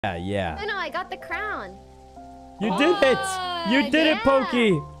Yeah. No, I got the crown. You did it! You did it,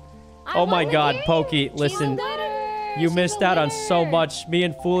 Pokey! Oh my god, Pokey, listen. You missed out on so much. Me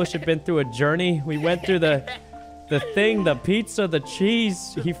and Foolish have been through a journey. We went through the thing, the pizza, the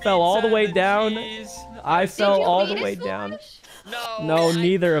cheese. He fell all the way down. I fell all the way down. No,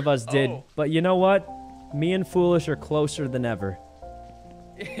 neither of us did. But you know what? Me and Foolish are closer than ever.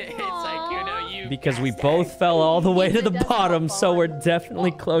 Because we both fell all the way to the bottom, so we're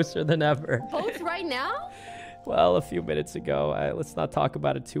definitely closer than ever. Both right now? Well, a few minutes ago. Let's not talk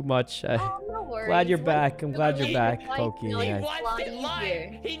about it too much. No worries. Glad you're back. I'm glad you're back, Pokey. I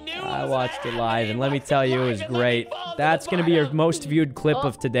watched it live, and let me tell you, it was great. That's going to be your most viewed clip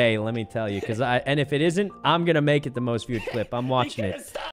of today, let me tell you. And if it isn't, I'm going to make it the most viewed clip. I'm watching it.